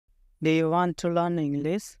Do you want to learn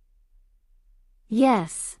English?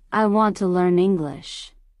 Yes, I want to learn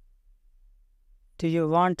English. Do you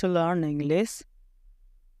want to learn English?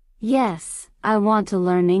 Yes, I want to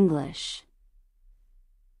learn English.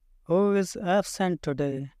 Who is absent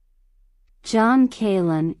today? John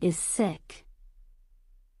Kalen is sick.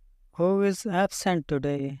 Who is absent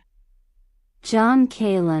today? John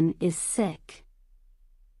Kalen is sick.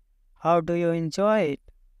 How do you enjoy it?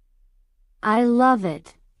 I love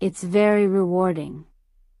it, it's very rewarding.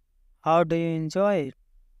 How do you enjoy it?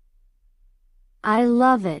 I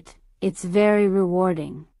love it, it's very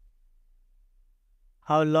rewarding.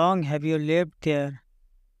 How long have you lived there?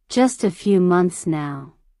 Just a few months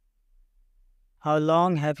now. How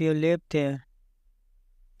long have you lived there?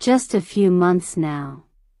 Just a few months now.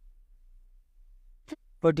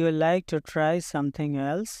 Would you like to try something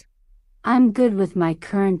else? I'm good with my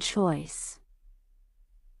current choice.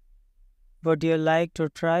 Would you like to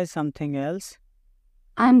try something else?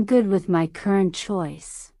 I'm good with my current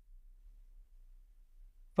choice.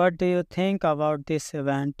 What do you think about this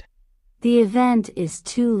event? The event is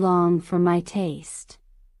too long for my taste.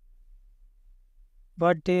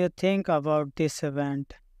 What do you think about this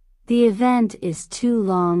event? The event is too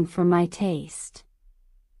long for my taste.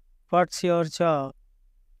 What's your job?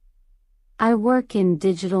 I work in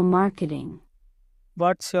digital marketing.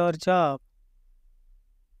 What's your job?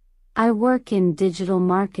 I work in digital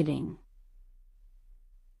marketing.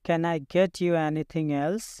 Can I get you anything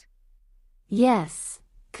else? Yes,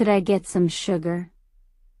 could I get some sugar?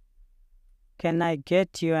 Can I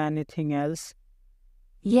get you anything else?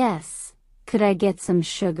 Yes, could I get some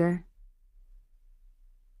sugar?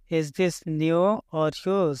 Is this new or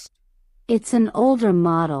used? It's an older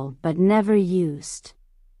model but never used.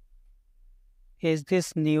 Is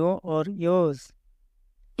this new or used?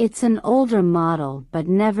 It's an older model but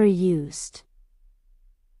never used.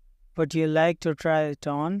 Would you like to try it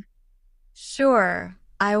on? Sure,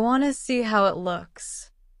 I want to see how it looks.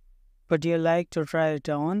 Would you like to try it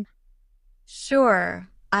on? Sure,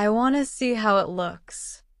 I want to see how it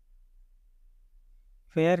looks.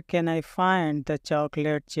 Where can I find the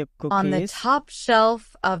chocolate chip cookies? On the top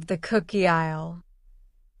shelf of the cookie aisle.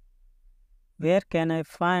 Where can I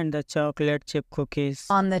find the chocolate chip cookies?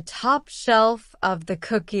 On the top shelf of the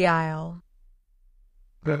cookie aisle.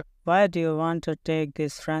 Why do you want to take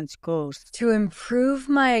this French course? To improve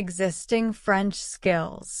my existing French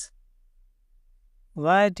skills.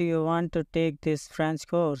 Why do you want to take this French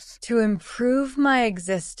course? To improve my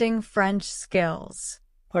existing French skills.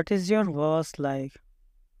 What is your boss like?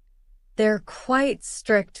 They're quite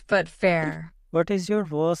strict but fair. What is your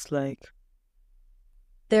boss like?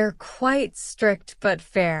 They're quite strict but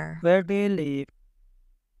fair. Where do you live?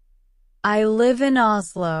 I live in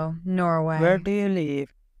Oslo, Norway. Where do you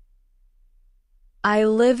live? I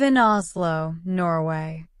live in Oslo,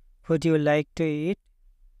 Norway. Would you like to eat?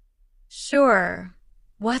 Sure.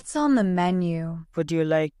 What's on the menu? Would you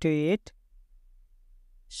like to eat?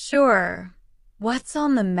 Sure. What's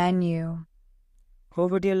on the menu? Who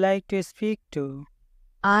would you like to speak to?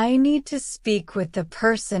 I need to speak with the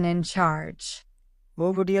person in charge.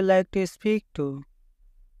 Who would you like to speak to?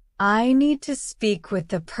 I need to speak with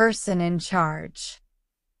the person in charge.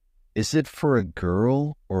 Is it for a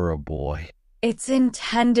girl or a boy? It's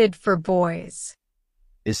intended for boys.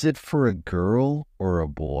 Is it for a girl or a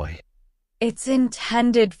boy? It's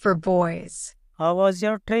intended for boys. How was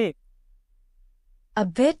your trip? A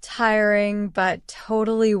bit tiring, but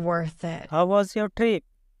totally worth it. How was your trip?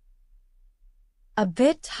 A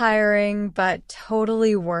bit tiring, but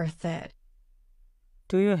totally worth it.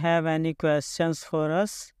 Do you have any questions for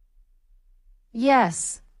us?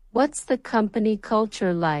 Yes, what's the company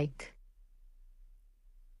culture like?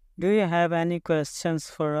 Do you have any questions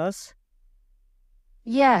for us?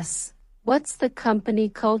 Yes, what's the company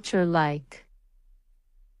culture like?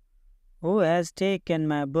 Who has taken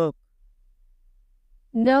my book?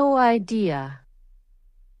 No idea.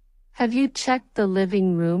 Have you checked the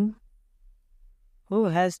living room? Who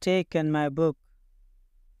has taken my book?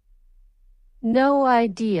 No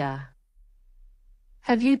idea.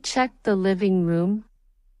 Have you checked the living room?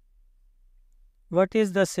 What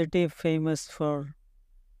is the city famous for?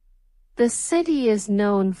 The city is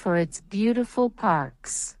known for its beautiful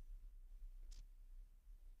parks.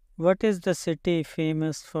 What is the city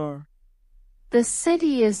famous for? The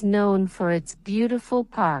city is known for its beautiful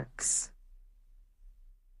parks.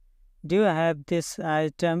 Do you have this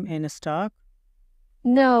item in stock?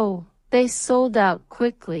 No, they sold out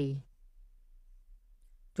quickly.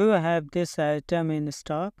 Do you have this item in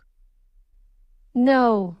stock?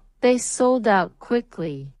 No, they sold out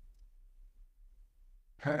quickly.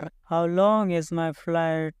 How long is my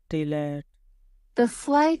flight delayed? The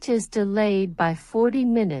flight is delayed by 40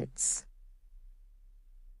 minutes.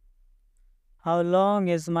 How long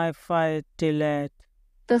is my flight delayed?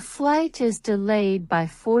 The flight is delayed by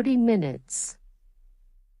 40 minutes.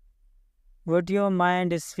 Would you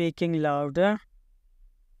mind speaking louder?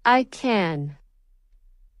 I can.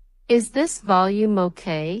 Is this volume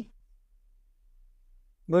okay?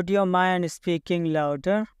 Would you mind speaking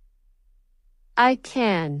louder? I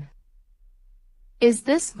can. Is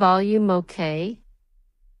this volume okay?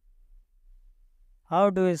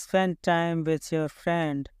 How do you spend time with your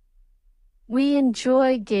friend? We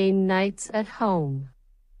enjoy game nights at home.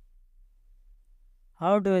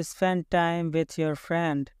 How do you spend time with your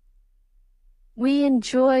friend? We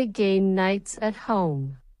enjoy game nights at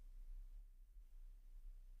home.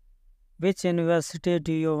 Which university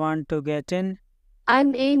do you want to get in?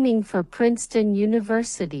 I'm aiming for Princeton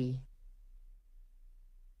University.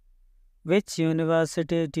 Which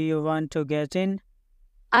university do you want to get in?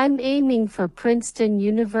 I'm aiming for Princeton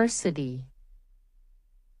University.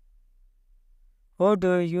 Who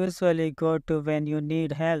do you usually go to when you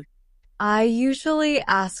need help? I usually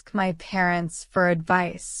ask my parents for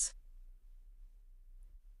advice.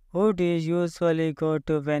 Who do you usually go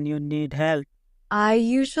to when you need help? I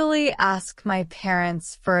usually ask my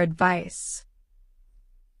parents for advice.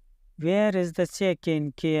 Where is the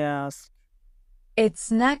check-in kiosk?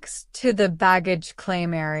 It's next to the baggage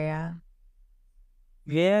claim area.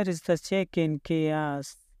 Where is the check-in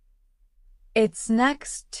kiosk? It's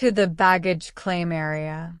next to the baggage claim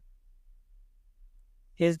area.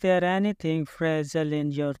 Is there anything fragile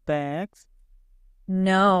in your bags?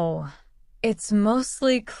 No, it's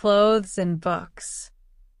mostly clothes and books.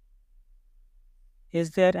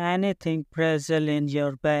 Is there anything fragile in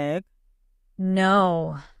your bag?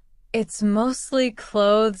 No, it's mostly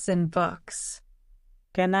clothes and books.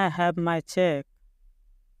 Can I have my check?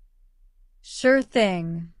 Sure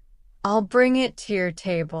thing. I'll bring it to your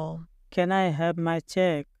table. Can I have my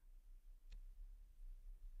check?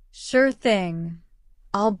 Sure thing.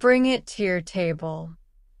 I'll bring it to your table.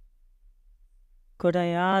 Could I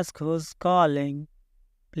ask who's calling,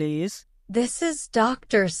 please? This is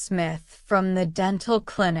Dr. Smith from the dental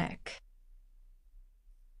clinic.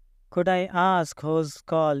 Could I ask who's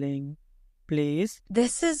calling, please?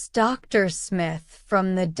 This is Dr. Smith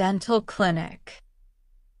from the dental clinic.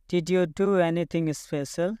 Did you do anything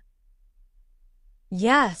special?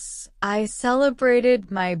 Yes, I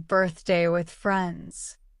celebrated my birthday with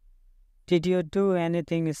friends. Did you do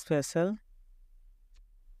anything special?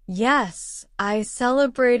 Yes, I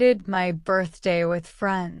celebrated my birthday with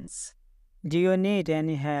friends. Do you need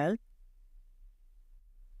any help?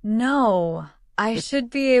 No, I should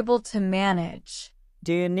be able to manage.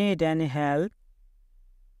 Do you need any help?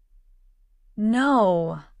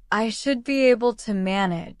 No, I should be able to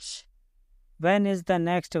manage. When is the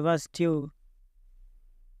next bus due?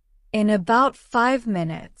 In about 5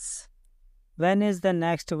 minutes. When is the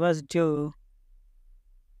next bus due?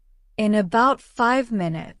 In about 5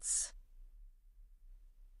 minutes.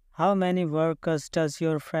 How many workers does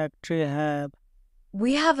your factory have?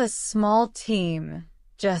 We have a small team,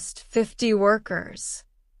 just 50 workers.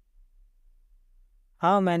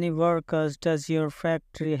 How many workers does your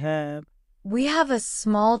factory have? We have a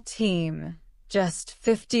small team, just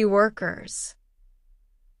 50 workers.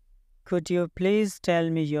 Could you please tell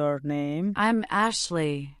me your name? I'm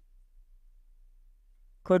Ashley.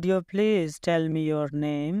 Could you please tell me your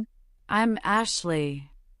name? I'm Ashley.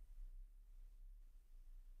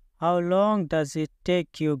 How long does it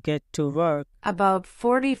take you get to work? About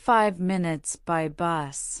 45 minutes by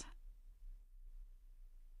bus.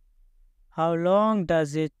 How long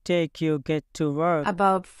does it take you get to work?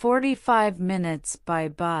 About 45 minutes by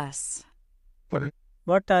bus.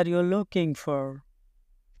 What are you looking for?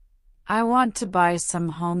 I want to buy some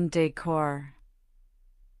home decor.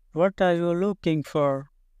 What are you looking for?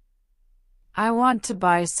 I want to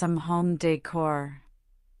buy some home decor.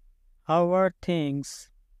 How are things?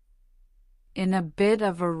 In a bit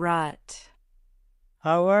of a rut.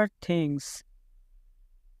 How are things?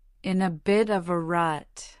 In a bit of a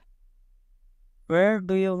rut. Where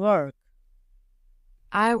do you work?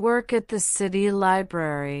 I work at the city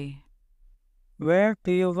library. Where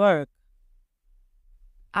do you work?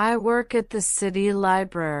 I work at the city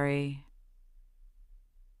library.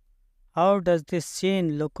 How does this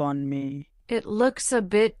jean look on me? It looks a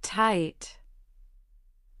bit tight.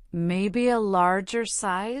 Maybe a larger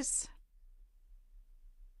size?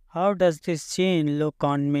 How does this jean look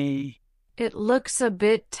on me? It looks a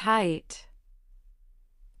bit tight.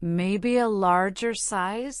 Maybe a larger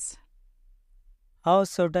size? How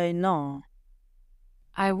should I know?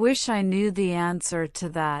 I wish I knew the answer to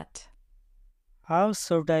that. How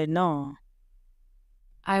should I know?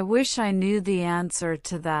 I wish I knew the answer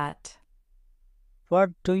to that.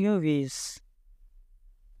 What do you wish?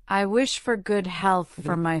 I wish for good health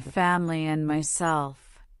for my family and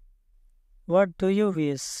myself. What do you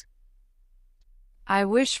wish? I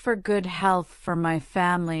wish for good health for my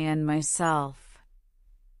family and myself.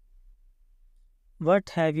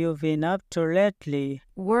 What have you been up to lately?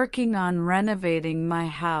 Working on renovating my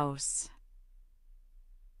house.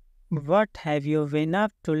 What have you been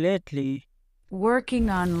up to lately? Working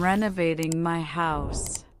on renovating my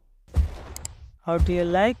house. How do you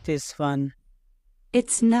like this one?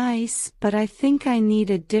 It's nice, but I think I need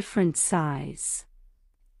a different size.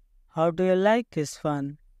 How do you like this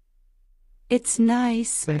one? It's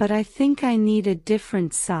nice, but I think I need a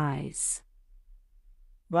different size.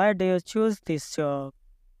 Why do you choose this job?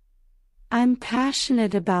 I'm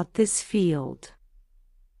passionate about this field.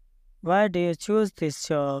 Why do you choose this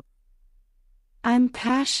job? I'm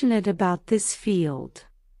passionate about this field.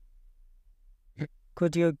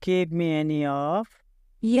 Could you give me any off?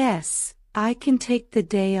 Yes, I can take the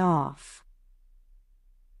day off.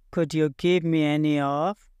 Could you give me any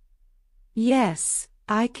off? Yes,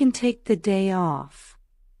 I can take the day off.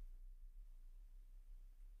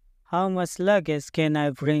 How much luggage can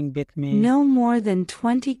I bring with me? No more than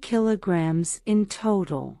 20 kilograms in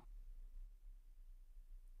total.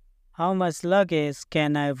 How much luggage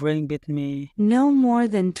can I bring with me? No more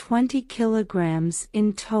than 20 kilograms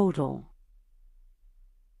in total.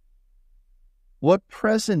 What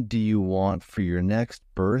present do you want for your next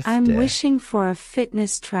birthday? I'm wishing for a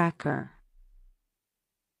fitness tracker.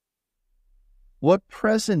 What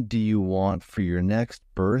present do you want for your next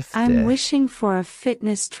birthday? I'm wishing for a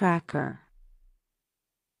fitness tracker.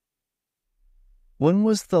 When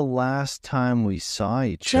was the last time we saw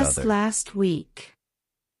each Just other? last week.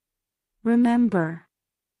 Remember.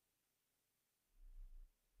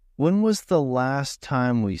 When was the last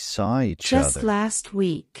time we saw each Just other? last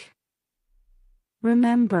week.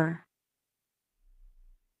 Remember.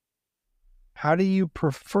 How do you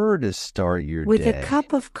prefer to start your With day? a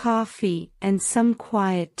cup of coffee and some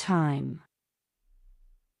quiet time.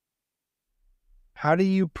 How do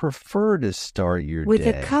you prefer to start your With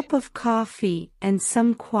day? a cup of coffee and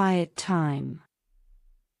some quiet time.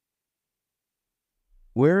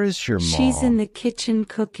 Where is your mom? She's in the kitchen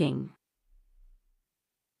cooking.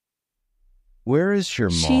 Where is your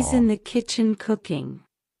mom? She's in the kitchen cooking.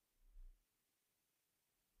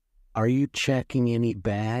 Are you checking any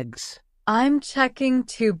bags? I'm checking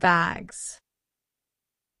 2 bags.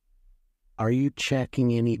 Are you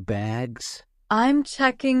checking any bags? I'm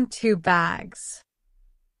checking 2 bags.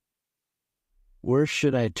 Where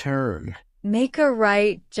should I turn? Make a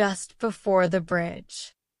right just before the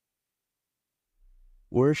bridge.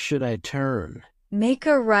 Where should I turn? Make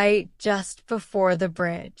a right just before the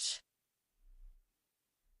bridge.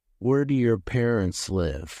 Where do your parents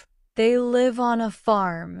live? They live on a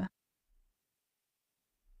farm.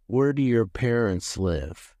 Where do your parents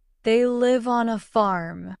live? They live on a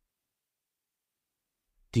farm.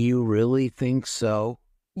 Do you really think so?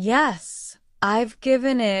 Yes, I've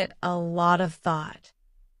given it a lot of thought.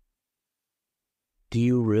 Do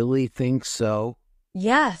you really think so?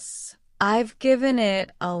 Yes, I've given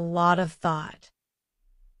it a lot of thought.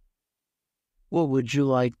 What would you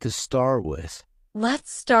like to start with?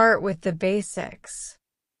 Let's start with the basics.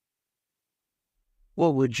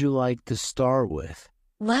 What would you like to start with?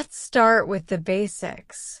 Let's start with the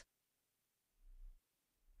basics.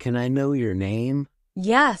 Can I know your name?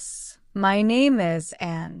 Yes, my name is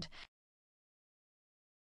and